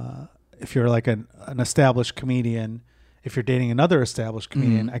 if you're like an established comedian, if you're dating another established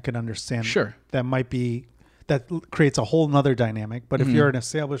comedian, I can understand. Sure. That creates a whole nother dynamic. But if you're an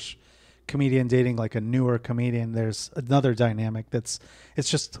established comedian dating like a newer comedian, there's another dynamic it's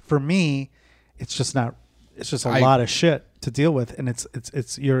just, for me, it's just not, it's just a lot of shit to deal with. And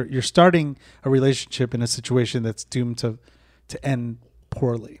it's you're starting a relationship in a situation that's doomed to end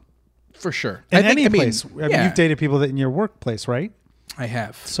poorly. For sure. In any place. I mean, you've dated people that in your workplace, right? I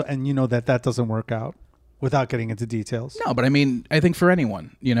have. So, and you know that doesn't work out, without getting into details. No, but I mean, I think for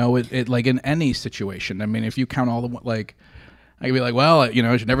anyone, it like in any situation. I mean, if you count all the I could be like, well,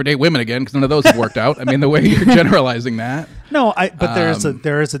 I should never date women again because none of those have worked out. I mean, the way you're generalizing that. No, but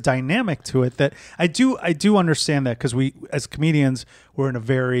there is a dynamic to it that I do understand that, because we as comedians, we're in a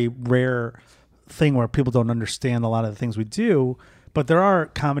very rare thing where people don't understand a lot of the things we do. But there are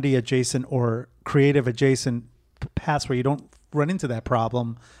comedy adjacent or creative adjacent paths where you don't run into that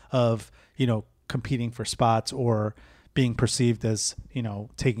problem of competing for spots or being perceived as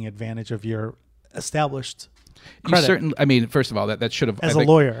taking advantage of your established credit. I mean, first of all, that should have, as a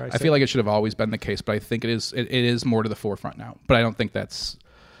lawyer, I feel like it should have always been the case, but I think it is more to the forefront now. But I don't think that's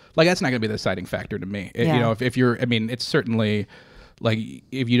not going to be the deciding factor to me. If you're, I mean, it's certainly like,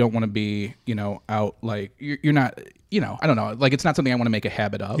 if you don't want to be, out, like you're not, I don't know, like it's not something I want to make a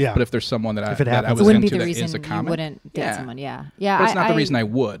habit of. Yeah. But if there's someone that I was wouldn't into be the that reason is a comic, you wouldn't date someone. Yeah. But it's not the reason I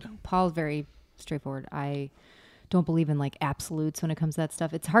would. Paul's very straightforward. I don't believe in like absolutes when it comes to that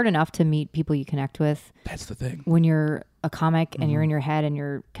stuff. It's hard enough to meet people you connect with. That's the thing. When you're a comic and you're in your head and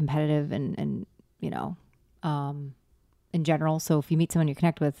you're competitive and in general. So if you meet someone you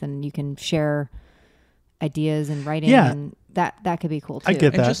connect with and you can share ideas and writing, and that could be cool too. I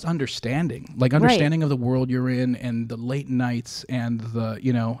get that. And just understanding of the world you're in and the late nights and the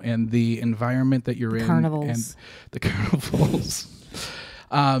and the environment that you're in, carnivals. And the carnivals.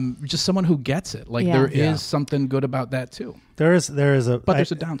 Just someone who gets it. Like there is something good about that too. There's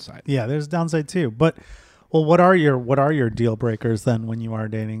a downside. Yeah, there's a downside too. But what are your deal breakers then when you are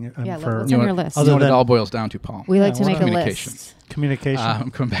dating? What's on your list? You know what it all boils down to, Paul? We like to make a list. Communication.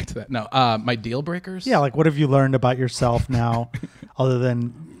 I'm coming back to that. No, my deal breakers. Yeah, like what have you learned about yourself now, other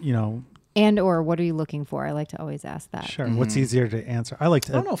than And or what are you looking for? I like to always ask that. Sure. What's easier to answer? I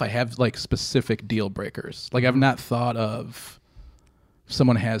don't know if I have like specific deal breakers. Like I've not thought of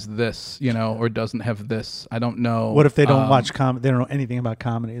someone has this, or doesn't have this. I don't know. What if they don't watch comedy? They don't know anything about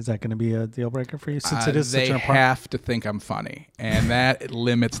comedy. Is that going to be a deal breaker for you? Since it is they such an have to think I'm funny, and that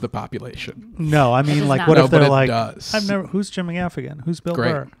limits the population. No, I mean, like, not. what No, if they're but it like, does. I've never. Who's Jim McGaffigan? Who's Bill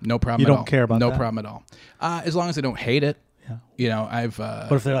Great, Burr? no problem. You at don't all. care about no that. problem at all. As long as they don't hate it. Yeah. I've.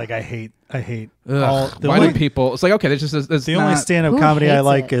 What if they're like, I hate. Why do people? It's like, okay, there's just the only stand-up Who comedy I hates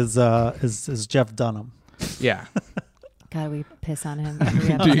like it? is Jeff Dunham. Yeah. God, we piss on him.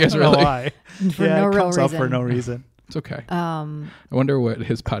 Do you guys I don't know really? why? For no it real comes up reason. for no reason. It's okay. I wonder what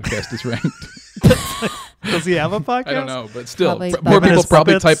his podcast is ranked. Does he have a podcast? I don't know, but still, Probably more people Feminist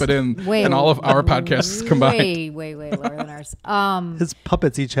probably puppets? type it in than all of our podcasts combined. Way lower than ours. His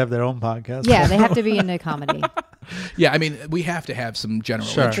puppets each have their own podcast. Yeah, they have to be into comedy. Yeah, I mean, we have to have some general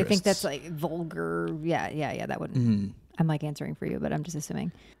Sure. interests. I think that's like vulgar. Yeah. That wouldn't. I'm like answering for you, but I'm just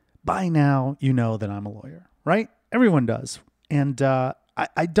assuming. By now, you know that I'm a lawyer, right? Everyone does. And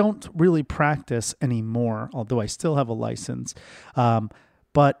I don't really practice anymore, although I still have a license.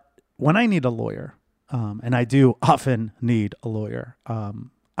 But when I need a lawyer, and I do often need a lawyer,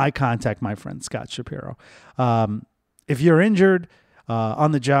 I contact my friend Scott Shapiro. If you're injured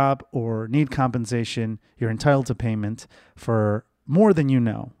on the job or need compensation, you're entitled to payment for more than you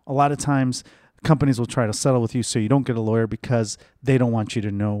know. A lot of times companies will try to settle with you so you don't get a lawyer because they don't want you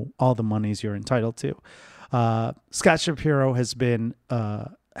to know all the monies you're entitled to. Scott Shapiro has been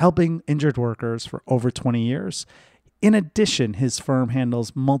helping injured workers for over 20 years. In addition, his firm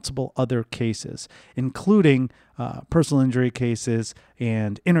handles multiple other cases, including personal injury cases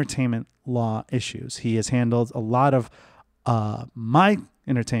and entertainment law issues. He has handled a lot of my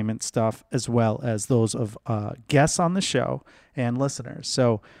entertainment stuff as well as those of guests on the show and listeners.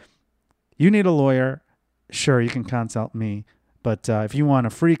 So you need a lawyer, sure, you can consult me. But if you want a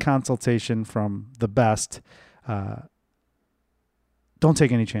free consultation from the best, don't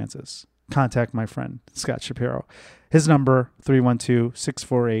take any chances. Contact my friend, Scott Shapiro. His number,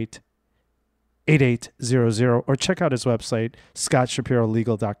 312-648-8255. 8800, or check out his website,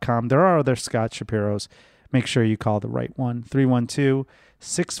 scottshapirolegal.com. There are other Scott Shapiros. Make sure you call the right one,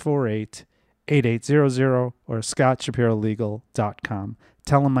 312-648-8800 or scottshapirolegal.com.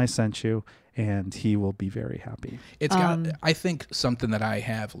 Tell him I sent you, and he will be very happy. It's got. I think something that I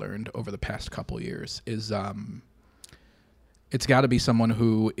have learned over the past couple of years is it's got to be someone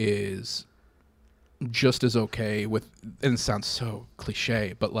who is just as okay with, and it sounds so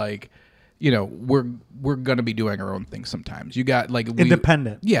cliche, but like, you know, we're going to be doing our own thing sometimes. You got like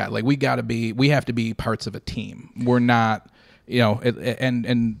independent. Yeah, like we have to be parts of a team. We're not, you know,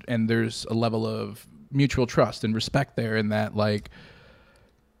 and there's a level of mutual trust and respect there in that, like,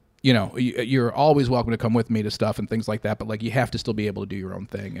 you know, you're always welcome to come with me to stuff and things like that, but like you have to still be able to do your own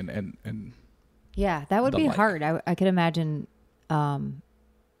thing and yeah, that would be hard. I could imagine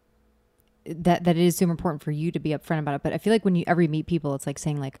that it is super important for you to be upfront about it. But I feel like when you ever meet people, it's like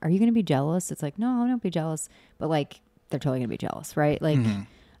saying like, are you going to be jealous? It's like, no, don't be jealous. But like, they're totally going to be jealous, right? Like,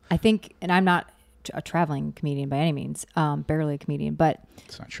 I think, and I'm not a traveling comedian by any means, barely a comedian, but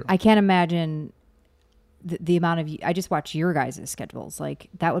it's not true. I can't imagine the amount of, I just watch your guys' schedules. Like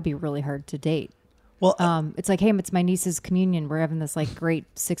that would be really hard to date. Well, it's like, hey, it's my niece's communion. We're having this like great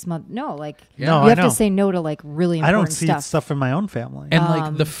 6 month. No, like you I have know. to say no to like really important I don't see stuff in my own family. And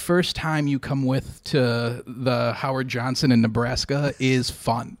like the first time you come with to the Howard Johnson in Nebraska is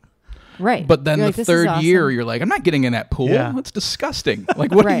fun. Right. But then You're the like, this third is awesome. year, you're like, I'm not getting in that pool. Yeah. It's disgusting.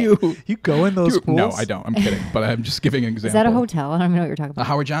 Like, what Right. do you... You go in those pools? No, I don't. I'm kidding. But I'm just giving an example. Is that a hotel? I don't even know what you're talking about.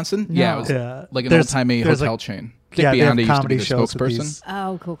 Howard Johnson? No. Yeah, it was like an old-timey hotel chain. I think they have Biondi used to be comedy the shows with spokesperson. these.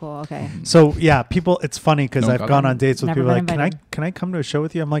 Oh, cool. Okay. So yeah, people. It's funny because No, I've got gone it. on dates with Never people been like, invited. can I come to a show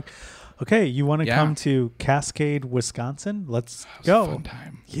with you? I'm like, okay, you want to Yeah. come to Cascade, Wisconsin? Let's It was go. a fun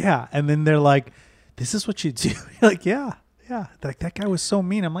time. Yeah, and then they're like, this is what you do. You're like, yeah. Like that guy was so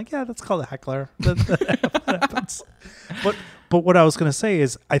mean. I'm like, yeah, that's called a heckler. That happens. But what I was gonna say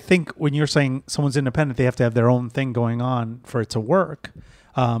is, I think when you're saying someone's independent, they have to have their own thing going on for it to work.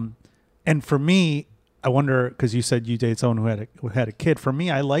 And for me, I wonder, because you said you dated someone who had a kid. For me,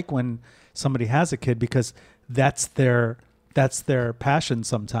 I like when somebody has a kid because that's their passion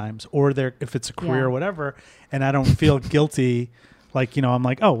sometimes, or if it's a career or whatever, and I don't feel guilty. Like, you know, I'm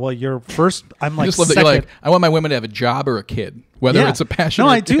like, oh, well, you're first. I'm like, I just love that you're like, I want my women to have a job or a kid, whether it's a passion. No,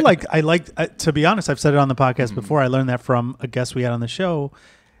 or I do like. To be honest, I've said it on the podcast before. I learned that from a guest we had on the show,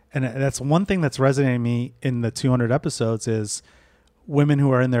 and that's one thing that's resonating me in the 200 episodes is women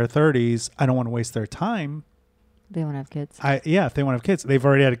who are in their 30s. I don't want to waste their time. They want to have kids. If they want to have kids, they've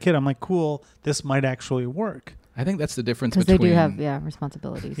already had a kid. I'm like, cool, this might actually work. I think that's the difference Because between... they do have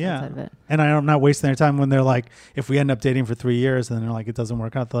responsibilities outside of it. And I'm not wasting their time when they're like, if we end up dating for 3 years and then they're like, it doesn't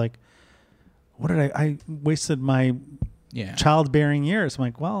work out. They're like, what did I wasted my childbearing years. I'm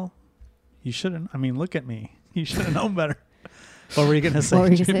like, well, you shouldn't. I mean, look at me. You should have known better. What were you going to say?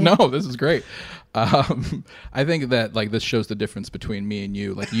 No, this is great. I think that like this shows the difference between me and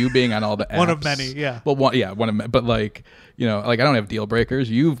you. Like you being on all the apps. One of many, yeah. Well, one of many. But like, you know, like I don't have deal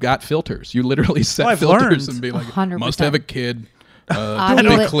breakers. You've got filters. You literally set filters learned. and be like, 100%. must have a kid,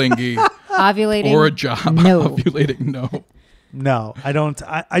 don't be clingy, Ovulating or a job. No. Ovulating, no. No, I don't.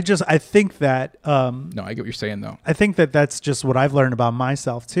 I think that. No, I get what you're saying though. I think that that's just what I've learned about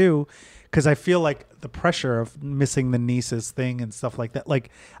myself too, because I feel like the pressure of missing the nieces thing and stuff like that.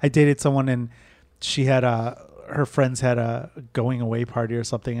 Like I dated someone and she had her friends had a going away party or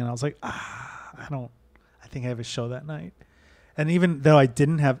something, and I was like, I think I have a show that night. And even though I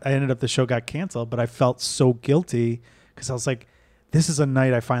ended up the show got canceled, but I felt so guilty because I was like, this is a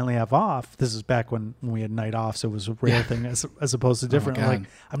night I finally have off. This is back when we had night off, so it was a rare thing as opposed to different. Like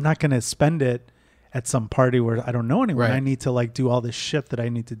I'm not going to spend it at some party where I don't know anyone. Right. I need to like do all this shit that I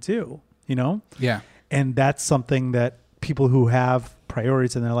need to do, you know? Yeah. And that's something that people who have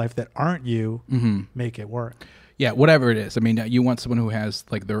priorities in their life that aren't you make it work. Yeah, whatever it is. I mean, you want someone who has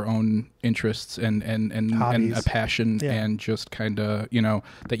like their own interests and a passion and just kind of, you know,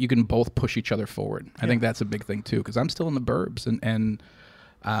 that you can both push each other forward. I think that's a big thing too, because I'm still in the burbs and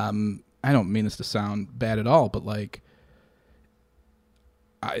I don't mean this to sound bad at all, but like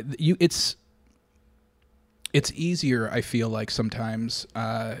it's easier, I feel like sometimes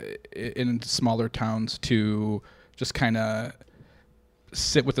in smaller towns to just kind of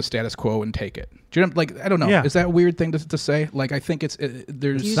sit with the status quo and take it. Do you know, like, I don't know. Yeah. Is that a weird thing to say? Like, I think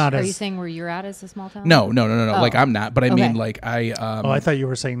there's... Are you saying where you're at is a small town? No. Oh. Like, I'm not. But I mean, like, I thought you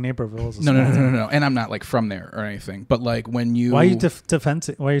were saying Naperville is a No. small town. And I'm not, like, from there or anything. But, like, when you... Why are you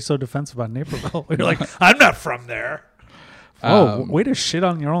defensive? Why are you so defensive about Naperville? You're like, I'm not from there. Oh, way to shit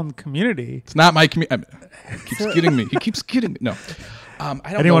on your own community. It's not my community. He keeps getting me. No. I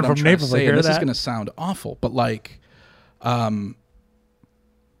don't Anyone know what from I'm trying to Naperville say, hear and this is that? going to sound awful, but like,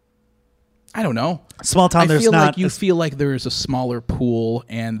 I don't know. Small town, I there's feel not. like you feel like there's a smaller pool,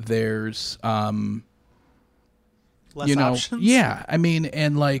 and there's, less you know, options. yeah. I mean,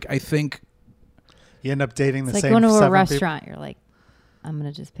 and like I think, You end up dating the It's like same going to a 7 restaurant. You're like, I'm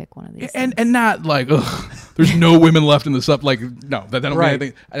gonna just pick one of these. and things. not like, ugh, there's no women left in the sub. Like, no, that don't Right. mean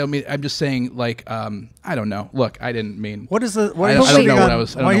anything. I don't mean. I'm just saying, like, I don't know. Look, I didn't mean. What is the? Why I are don't- you I don't shitting know what on? I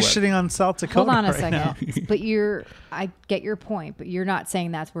was- I don't Why are know you what- shitting on South Dakota? Hold on a right second. now? But I get your point, but you're not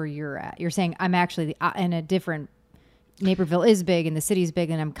saying that's where you're at. You're saying I'm actually in a different. Naperville is big and the city's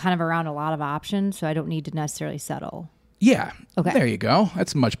big, and I'm kind of around a lot of options, so I don't need to necessarily settle. Yeah. Okay. There you go.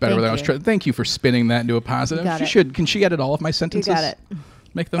 That's much better. Thank than I was you. trying. Thank you for spinning that into a positive. got She it. should. Can she edit all of my You sentences? got it.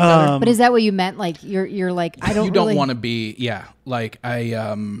 Make them better. But is that what you meant? Like you're like I don't. You don't really, want to be. Yeah. Like I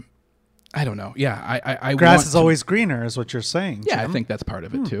don't know. Yeah. I Grass want is to- always greener, is what you're saying. Yeah, I Jim. think that's part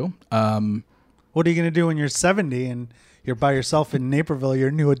of it too. What are you going to do when you're 70 and you're by yourself in Naperville, your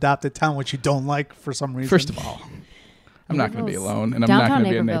new adopted town, which you don't like for some reason? First of all, I'm not going to be Naperville's- alone, and I'm not downtown going to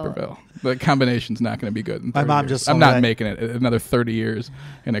be in Naperville. Naperville. The combination's not going to be good. In My 30 mom years. just I'm told not me that- making it another 30 years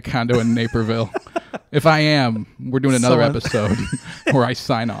in a condo in Naperville. If I am, we're doing another So, episode where I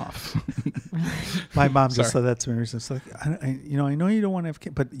sign off. my mom just Sorry. said that to me recently. It's like, I know you don't want to have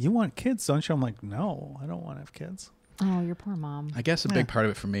kids, but you want kids, don't you? I'm like, no, I don't want to have kids. Oh, your poor mom. I guess a Yeah. big part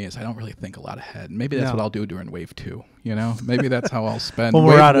of it for me is I don't really think a lot ahead. Maybe that's No. what I'll do during Wave 2. You know, maybe that's how I'll spend. When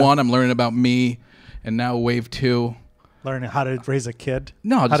we're out Wave of- 1, I'm learning about me, and now Wave 2. Learning how to raise a kid.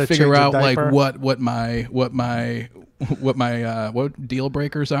 No, I'll how just to figure change a out like diaper. what deal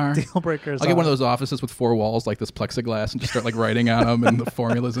breakers are. Deal breakers. I'll get one of are. those offices with 4 walls like this plexiglass and just start like writing on them and the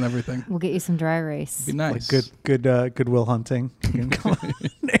formulas and everything. We'll get you some dry erase. Be nice. Like Goodwill Hunting. You can go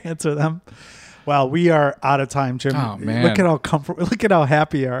and answer them. Well, we are out of time, Jim. Oh, man. Look at how comfortable. Look at how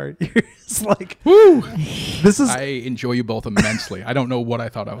happy you are. It's like Woo! this is. I enjoy you both immensely. I don't know what I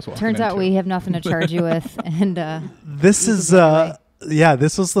thought I was walking Turns out into. we have nothing to charge you with, and This is. Yeah,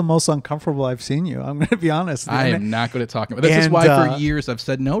 this was the most uncomfortable I've seen you. I'm going to be honest. I And am not good at talking about this. Is and, why for uh, years I've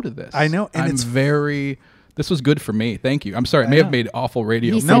said no to this. I know, and I'm it's- very. This was good for me. Thank you. I'm sorry. It may know. have made awful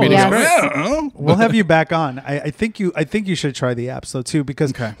radio He for said me to yes. go, "I don't know." We'll have you back on. I think you should try the apps though too,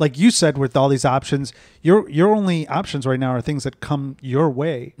 because Okay. like you said, with all these options, your only options right now are things that come your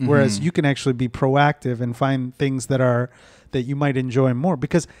way. Whereas Mm-hmm. you can actually be proactive and find things that you might enjoy more.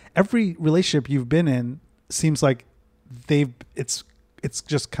 Because every relationship you've been in seems like it's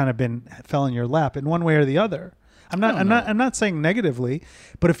just kind of fell in your lap in one way or the other. I'm not saying negatively,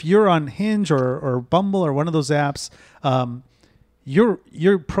 but if you're on Hinge or Bumble or one of those apps, you're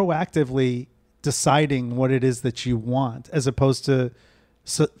proactively deciding what it is that you want, as opposed to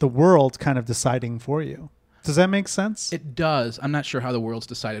the world kind of deciding for you. Does that make sense? It does. I'm not sure how the world's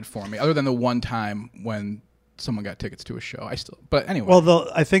decided for me, other than the one time when someone got tickets to a show. But anyway. Well,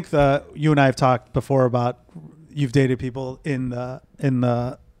 I think you and I have talked before about you've dated people in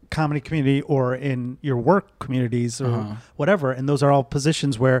the comedy community or in your work communities or whatever, and those are all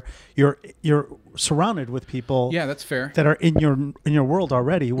positions where you're surrounded with people. Yeah, that's fair. That are in your world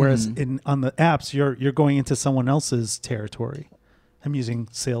already. Whereas on the apps, you're going into someone else's territory. I'm using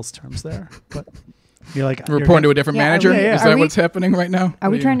sales terms there, but you're like Reporting to a different Yeah, manager? yeah. Is Are that we- what's happening right now?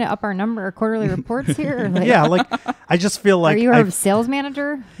 are we trying to up our quarterly reports here? Or like, yeah. Like I just feel like are you our sales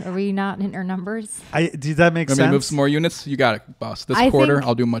manager? Are we not hitting our numbers? Did that make Want me to move sense? some more units? You got it, boss. This I quarter, think-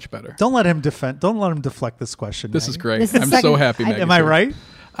 I'll do much better. Don't let him deflect this question. This is Maggie. great. This is I'm so second- happy, I- Megan. Am I too. right?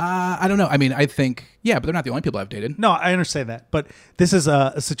 I don't know. I mean, I think, yeah, but they're not the only people I've dated. No, I understand that, but this is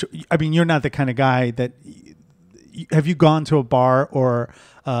a situation. I mean, you're not the kind of guy that. Have you gone to a bar or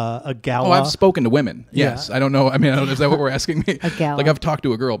a gala? Oh, I've spoken to women. Yes. Yeah. I don't know. I mean, is that what we're asking me? A gala. Like, I've talked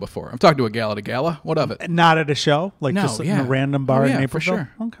to a girl before. I've talked to a gal at a gala. What of it? Not at a show, like No, just in yeah. a random bar Oh, in yeah, Naperville. for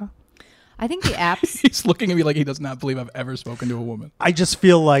sure. Okay. I think the apps. He's looking at me like he does not believe I've ever spoken to a woman. I just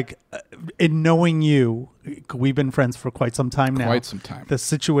feel like, in knowing you, we've been friends for quite some time now. Quite some time. The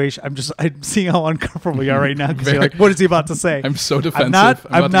situation. I'm seeing how uncomfortable you are right now because you're Very- like, what is he about to say? I'm so defensive. I'm not.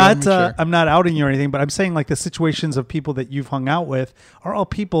 I'm about to get in my chair. I'm not outing you or anything, but I'm saying like the situations of people that you've hung out with are all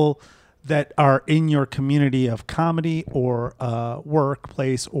people that are in your community of comedy or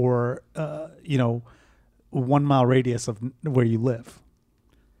workplace or 1 mile radius of where you live,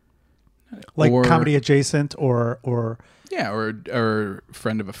 like Or- comedy adjacent or Yeah, or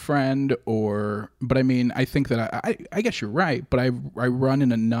friend of a friend, but I mean, I think that I guess you're right, but I run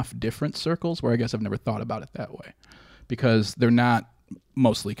in enough different circles where I guess I've never thought about it that way, because they're not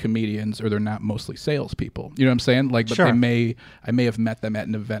mostly comedians or they're not mostly salespeople. You know what I'm saying? Like, but Sure. I may have met them at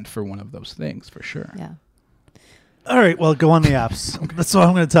an event for one of those things for sure. Yeah. All right, well, go on the apps. That's what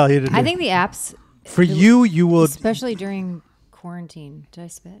I'm going to tell you to do. I think the apps, for you will. especially during quarantine. Did I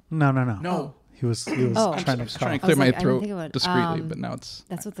spit? No. No. He was Oh. trying I was to trying to cough. clear my like, I didn't throat think of it. discreetly, but now it's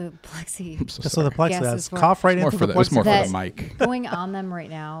That's what the plexi. I'm so That's sorry. what the plex Gas does. is for- Cough right More into for the the, it's more plex. for That- the mic. Going on them right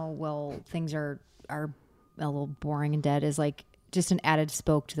now, well, things are a little boring and dead. Is like just an added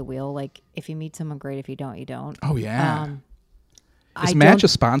spoke to the wheel. Like if you meet someone, great. If you don't, you don't. Oh yeah. I Is Match don't- a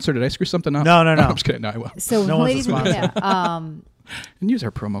sponsor? Did I screw something up? No. I'm just kidding. No, I will. So No one's a ladies and sponsor. And use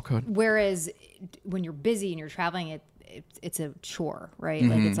our promo code. whereas when you're busy and you're traveling, it's a chore, right?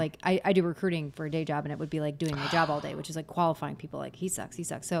 Like it's like I do recruiting for a day job, and it would be like doing my job all day, which is like qualifying people. Like he sucks.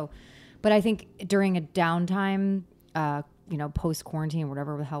 So, but I think during a downtime, post quarantine,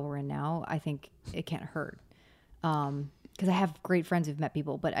 whatever the hell we're in now, I think it can't hurt. Because I have great friends who've met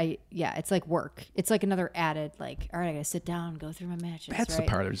people, but it's like work. It's like another added, like, all right, I gotta sit down, go through my matches. That's right? the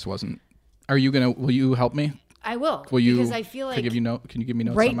part I just wasn't. Will you help me? I will. Will you? Because I feel like Can you give me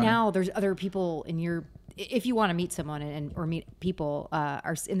notes? right on mine? now there's other people in your. If you want to meet someone or meet people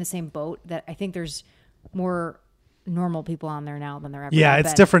are in the same boat, that I think there's more normal people on there now than there ever. Yeah, have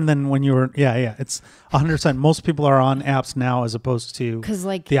it's been. different than when you were. Yeah, it's 100%. Most people are on apps now as opposed to 'Cause,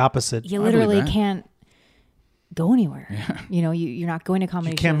 like, the opposite. You believe literally that. can't go anywhere. Yeah. You're not going to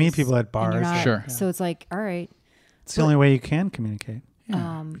comedy. You can't meet shows, people at and you're bars. not- Sure. So it's like, all right. It's the only way you can communicate.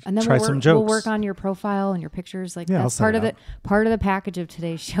 And then Try we'll some work, jokes. we'll work on your profile and your pictures. Like Yeah, I'll that's set part it of part of the package of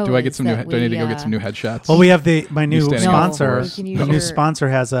today's show. Do I get is some new? that Do I need to we, go get some new headshots? Well, we have my new standing up sponsor. for us. We can use The new your- sponsor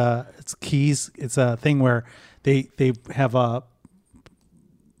has it's keys. It's a thing where they have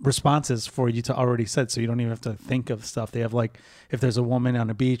responses for you to already said, so you don't even have to think of stuff. They have like if there's a woman on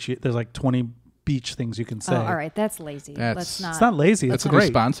a beach, there's like 20 beach things you can say. Oh, all right, that's lazy. Let's not. It's not lazy. That's It's a new great.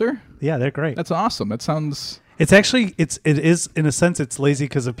 sponsor. Yeah, they're great. That's awesome. That sounds. It's actually it is in a sense it's lazy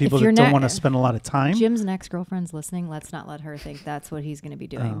because of people If you're that don't not- want to spend a lot of time. Jim's next girlfriend's listening. Let's not let her think that's what he's going to be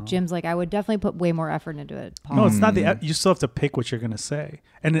doing. Jim's like, I would definitely put way more effort into it. Paul. No, it's not you still have to pick what you're going to say,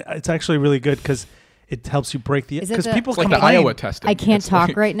 and it's actually really good because it helps you break the Is it because the- people It's like the complain. Iowa testing. I can't It's talk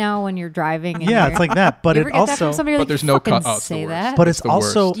like- right now when you're driving. And Yeah, you're- it's like that, but You it ever get that from also somebody But like, there's no fucking cut. Oh, it's the say worst. that. but it's the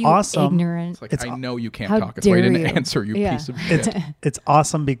also worst. You awesome. ignorant. It's like It's I know you can't how talk. That's why I dare didn't you. answer. You Yeah. piece of shit. It's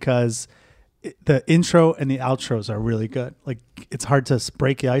awesome because the intro and the outros are really good. Like it's hard to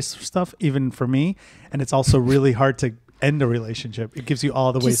break the ice stuff, even for me, and it's also really hard to end a relationship. It gives you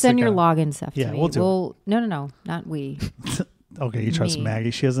all the ways. Just send to your go. login stuff Yeah, to me. we'll do No, not we. Okay, you trust Me. Maggie.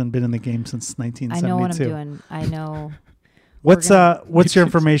 She hasn't been in the game since 1972. I know what I'm doing. I know. What's gonna- what's your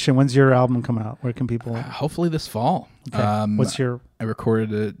information? When's your album come out? Where can people? Hopefully this fall. Okay. What's your? I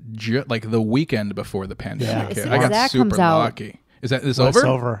recorded it like the weekend before the pandemic. As hit. soon I as got that super comes out- lucky. Is that It's over?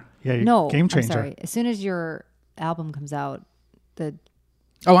 over. Yeah, No, game I'm changer. sorry. As soon as your album comes out, the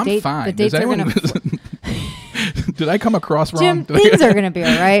Oh, I'm the fine. dates Does are anyone? gonna. Did I come across wrong? Jim, things are gonna be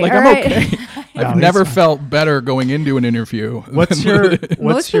all right. Like all I'm right? okay. No, I've he's never fine. felt better going into an interview. What's than- your? Most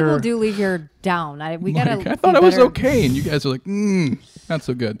What's your? people do leave here down. We gotta. Like, I be thought I was better. okay, and you guys are like, not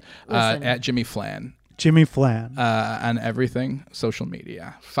so good. Listen. At Jimmy Flan Jimmy Flan. on everything social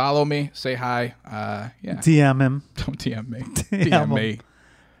media. Follow me. Say hi. Yeah. DM him. Don't DM me. DM DM him. me.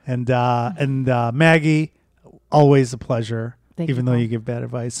 And Maggie, always a pleasure. Thank even you, though Paul. you give bad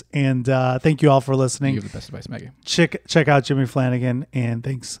advice. And thank you all for You listening. give the best advice, Maggie. Check out Jimmy Flannigan, and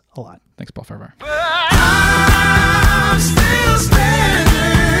thanks a lot. Thanks, Paul Farver. I'm still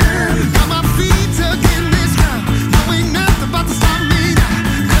standing on my feet.